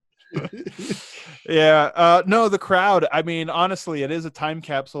 Yeah. No, the crowd. I mean, honestly, it is a time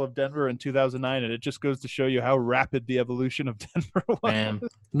capsule of Denver in 2009, and it just goes to show you how rapid the evolution of Denver was. Man,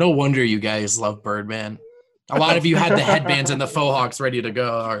 no wonder you guys love Birdman. A lot of you had the headbands and the faux hawks ready to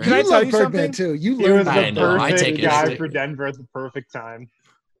go. Right. Can I tell you Birdman something? Too. You He was learned the perfect guy for Denver at the perfect time.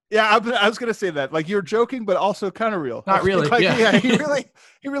 Yeah, I was gonna say that. Like, you're joking, but also kind of real. Not really. Like, yeah.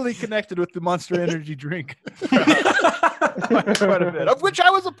 He really connected with the Monster Energy drink quite a bit, of which I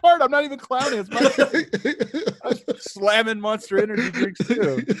was a part. I'm not even clowning. I was slamming Monster Energy drinks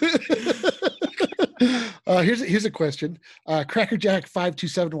too. Here's a question. Crackerjack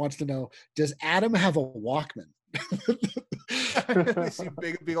 527 wants to know: does Adam have a Walkman? See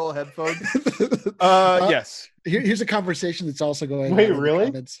big old headphones. Yes. Here's a conversation that's also going. Wait, on in really?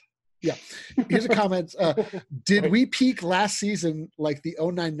 the comments. Yeah. Here's a comment. Did we peak last season like the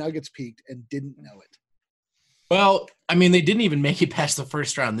 09 Nuggets peaked and didn't know it? Well, I mean, they didn't even make it past the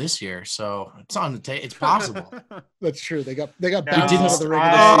first round this year, so it's on the tape. It's possible. That's true. They got bounced didn't- out of the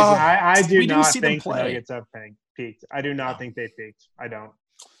regular season. I do We didn't not see them think the play. Nuggets have peaked. I do not think they peaked. I don't.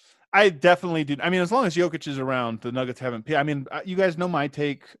 I definitely do. I mean, as long as Jokic is around, the Nuggets haven't. I mean, you guys know my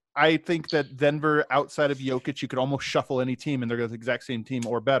take. I think that Denver, outside of Jokic, you could almost shuffle any team, and they're the exact same team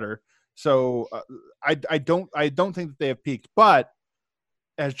or better. So I don't think that they have peaked. But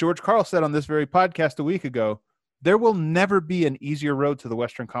as George Karl said on this very podcast a week ago, there will never be an easier road to the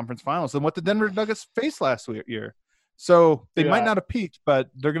Western Conference Finals than what the Denver Nuggets faced last year. So they might not have peaked, but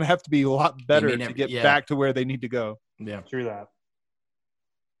they're going to have to be a lot better to get back to where they need to go. Yeah, True that.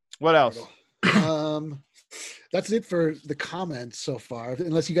 What else? That's it for the comments so far.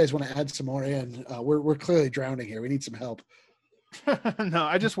 Unless you guys want to add some more in, we're clearly drowning here. We need some help. No,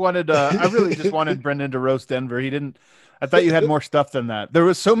 I just wanted. I really just wanted Brendan to roast Denver. He didn't. I thought you had more stuff than that. There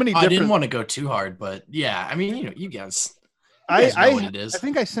was so many. I didn't want to go too hard, but yeah, I mean, you guys. I know what it is. I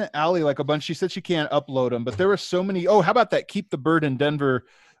think I sent Allie like a bunch. She said she can't upload them, but there were so many. Oh, how about that? Keep the bird in Denver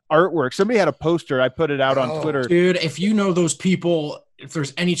artwork. Somebody had a poster. I put it out on Twitter. Dude, if you know those people, if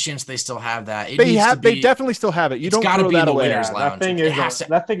there's any chance they still have that, they definitely still have it. You don't throw that away.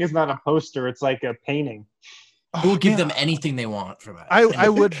 That thing is not a poster. It's like a painting. We'll give them anything they want for that. I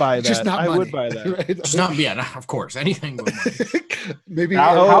would buy that. Just not I money, would buy that. Right? Just not, of course, anything but money. Maybe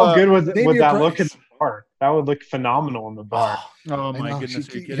how good would that price. look in the bar? That would look phenomenal in the bar. Oh my goodness!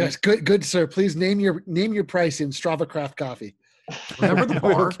 Yes, good, sir. Please name your price in Strava Craft Coffee. Remember the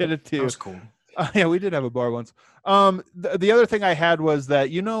bar? We'll get it too. That was cool. Yeah, we did have a bar once. The other thing I had was that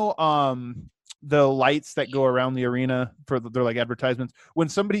the lights that go around the arena they're like advertisements. When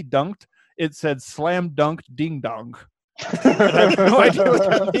somebody dunked, it said "slam dunk ding dong." I have no idea what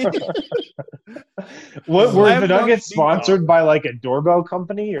that means. Were the Nuggets sponsored by like a doorbell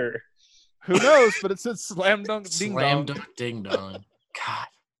company or who knows? But it said "slam dunk ding dong." Slam dunk ding dong. God.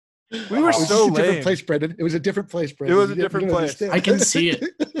 We were so a different lame. place, Brendan. It was a different place, Brendan. It was a different place. I can see it.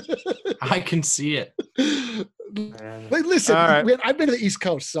 I can see it. Like, listen, right. I've been to the East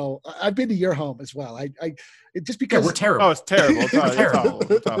Coast, so I've been to your home as well. Just because we're terrible. Oh, it's terrible. It's terrible.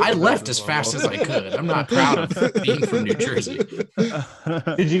 It's awful. I left as fast as I could. I'm not proud of being from New Jersey.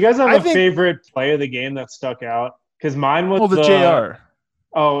 Did you guys have a favorite play of the game that stuck out? Because mine was the JR.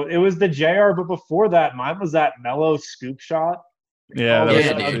 Oh, it was the JR, but before that, mine was that mellow scoop shot. Yeah,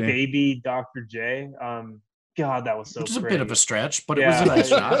 baby Dr. J. God, that was so. Which is a pretty. bit of a stretch, but it was a nice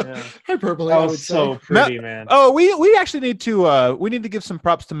shot. Yeah. Hyperbole. That was so pretty, man. Oh, we actually need to give some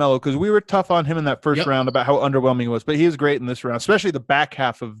props to Melo because we were tough on him in that first round about how underwhelming he was, but he is great in this round, especially the back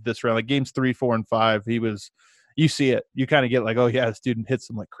half of this round, like games 3, 4, and 5. He was. You see it. You kind of get like, oh yeah, this dude hits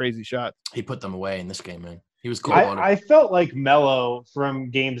some like crazy shots. He put them away in this game, man. He was cool. I felt like Melo from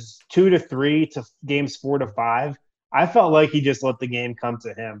games 2 to 3 to games 4 to 5 I felt like he just let the game come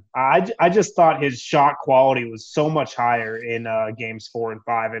to him. I just thought his shot quality was so much higher in games 4 and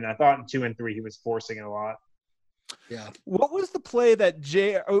 5, and I thought in 2 and 3 he was forcing it a lot. Yeah. What was the play that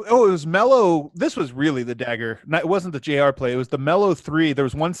it was Melo. This was really the dagger. It wasn't the JR play. It was the Melo 3. There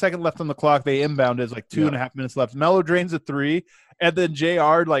was 1 second left on the clock. They inbounded. It's like 2.5 minutes left. Melo drains a 3, and then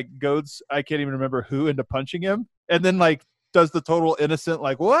JR like goes, I can't even remember who, into punching him, and then like does the total innocent,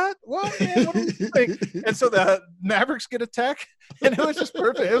 like, what, man? What are you doing? And so the Mavericks get a tech, and it was just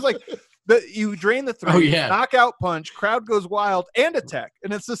perfect. It was like you drain the 3, knockout punch, crowd goes wild, and a tech.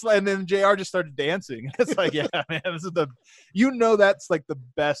 And it's just like, and then JR just started dancing. It's like, yeah, man, this is that's like the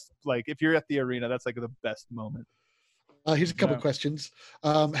best, like if you're at the arena, that's like the best moment. Here's a couple questions.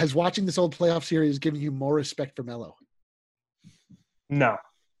 Has watching this old playoff series given you more respect for Melo? No.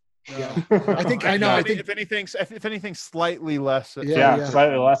 Yeah, I think if anything, slightly less.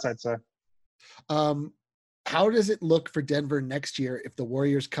 Slightly less, I'd say. How does it look for Denver next year if the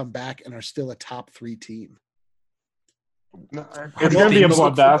Warriors come back and are still a top 3 team? It's going to be a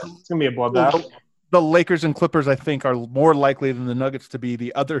bloodbath. The Lakers and Clippers, I think, are more likely than the Nuggets to be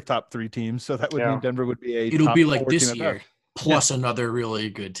the other top 3 teams. So that would mean Denver would be it'll be like this year plus another really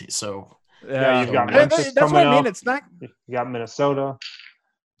good team. So you've got Memphis that's what I mean. It's not. You got Minnesota.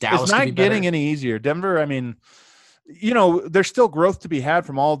 Dallas it's not getting any easier. Denver, I mean, there's still growth to be had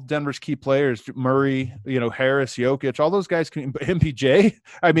from all Denver's key players. Murray, Harris, Jokic, all those guys can. MPJ,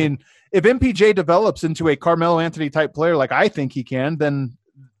 I mean, if MPJ develops into a Carmelo Anthony type player like I think he can, then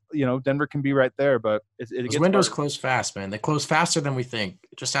Denver can be right there. But those windows close fast, man. They close faster than we think.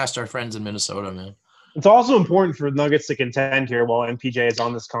 Just ask our friends in Minnesota, man. It's also important for Nuggets to contend here while MPJ is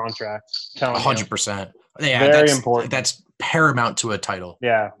on this contract. 100%. Yeah, very important. That's paramount to a title.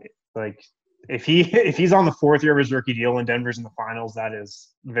 Yeah, like if he's on the 4th year of his rookie deal and Denver's in the finals, that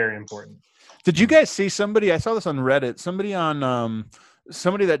is very important. Did you guys see somebody? I saw this on Reddit. Somebody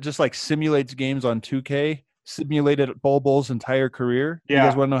that just like simulates games on 2K simulated Bol Bol's entire career. Yeah. You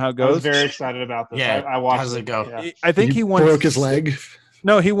guys want to know how it goes? I was very excited about this. Yeah, I watched. How does it go? Yeah. I think he won. Broke his leg.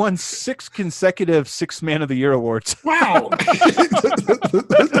 No, he won 6 consecutive 6th Man of the Year awards. Wow.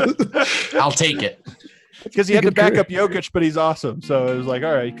 I'll take it. Because he had to back up Jokic, but he's awesome. So it was like,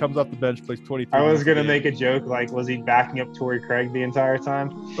 all right, he comes off the bench, plays 23. I was going to make a joke, like, was he backing up Torrey Craig the entire time?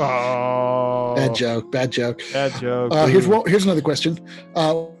 Oh. Bad joke. Bad joke. Here's another question.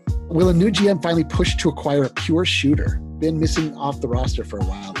 Will a new GM finally push to acquire a pure shooter? Been missing off the roster for a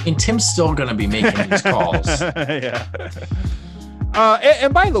while. And Tim's still going to be making these calls. Yeah.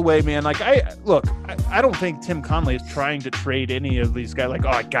 And by the way, man, like I don't think Tim Conley is trying to trade any of these guys. Like,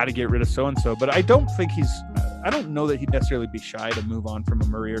 I got to get rid of so and so. But I don't know that he'd necessarily be shy to move on from a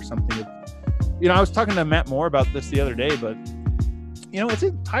Murray or something. I was talking to Matt Moore about this the other day, but it's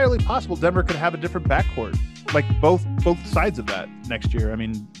entirely possible Denver could have a different backcourt, like both sides of that next year. I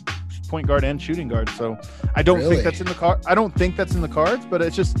mean, point guard and shooting guard. So I don't think that's in the card. I don't think that's in the cards, but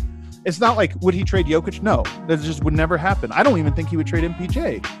it's not like, would he trade Jokic? No, that just would never happen. I don't even think he would trade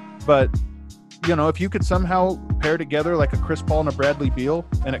MPJ. But, if you could somehow pair together like a Chris Paul and a Bradley Beal,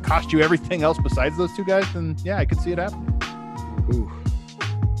 and it cost you everything else besides those 2 guys, then yeah, I could see it happening. Ooh.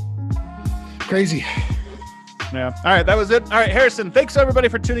 Crazy. Yeah. All right, that was it. All right, Harrison, thanks everybody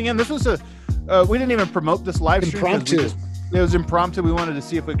for tuning in. This was we didn't even promote this live stream. Impromptu. It was impromptu. We wanted to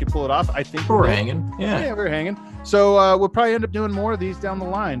see if we could pull it off. I think we're hanging. Yeah, we're hanging. So we'll probably end up doing more of these down the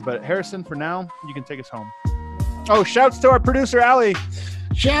line. But Harrison, for now, you can take us home. Oh, shouts to our producer, Allie.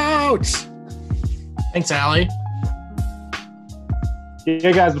 Shouts. Thanks, Allie.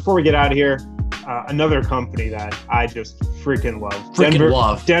 Yeah, guys, before we get out of here, another company that I just freaking love.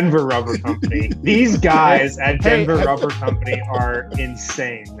 Denver Rubber Company. These guys at Denver Rubber Company are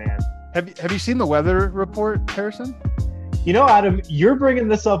insane, man. Have you seen the weather report, Harrison? Adam, you're bringing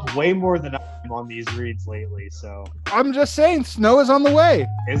this up way more than I'm on these reads lately. So I'm just saying, snow is on the way.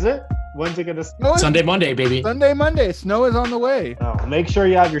 Is it? When's it gonna snow? Sunday, Monday, baby. Sunday, Monday. Snow is on the way. Oh, make sure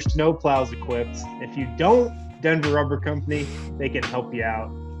you have your snow plows equipped. If you don't, Denver Rubber Company, they can help you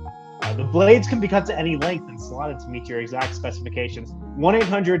out. The blades can be cut to any length and slotted to meet your exact specifications.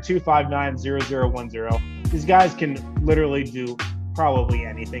 1-800-259-0010. These guys can literally do probably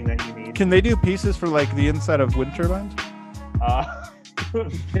anything that you need. Can they do pieces for like the inside of wind turbines?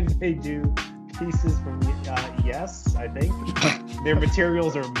 Can they do pieces from yes, I think. Their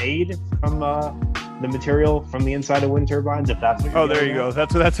materials are made from the material from the inside of wind turbines, if that's what you're there you go.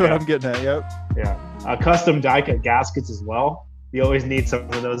 That's what I'm getting at. Yep. Yeah. Custom die cut gaskets as well. You always need some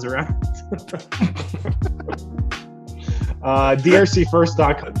of those around.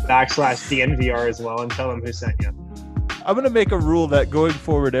 drcfirst.com/DNVR as well, and tell them who sent you. I'm gonna make a rule that going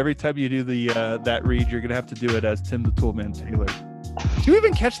forward, every time you do the that read, you're gonna have to do it as Tim the Toolman Taylor. Do you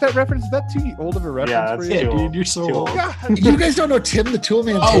even catch that reference? Is that too old of a reference Yeah, for that's you? too Dude, old. you're so Too old. God, You guys don't know Tim the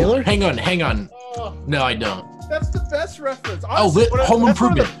Toolman Oh, Taylor? hang on. oh, No, I don't. that's the best reference. Home that's one of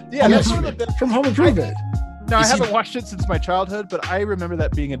Improvement. the- Yeah, Home that's one of the Improvement. best. From Home Improvement. No, I Is he- haven't watched it since my childhood, but I remember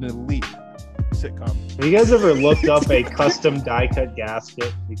that being an elite sitcom. Have you guys ever looked up a custom die cut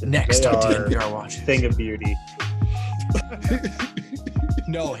gasket? Because Next they on are DNVR watches. thing of beauty.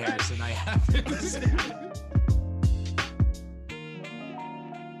 No, Harrison, I haven't.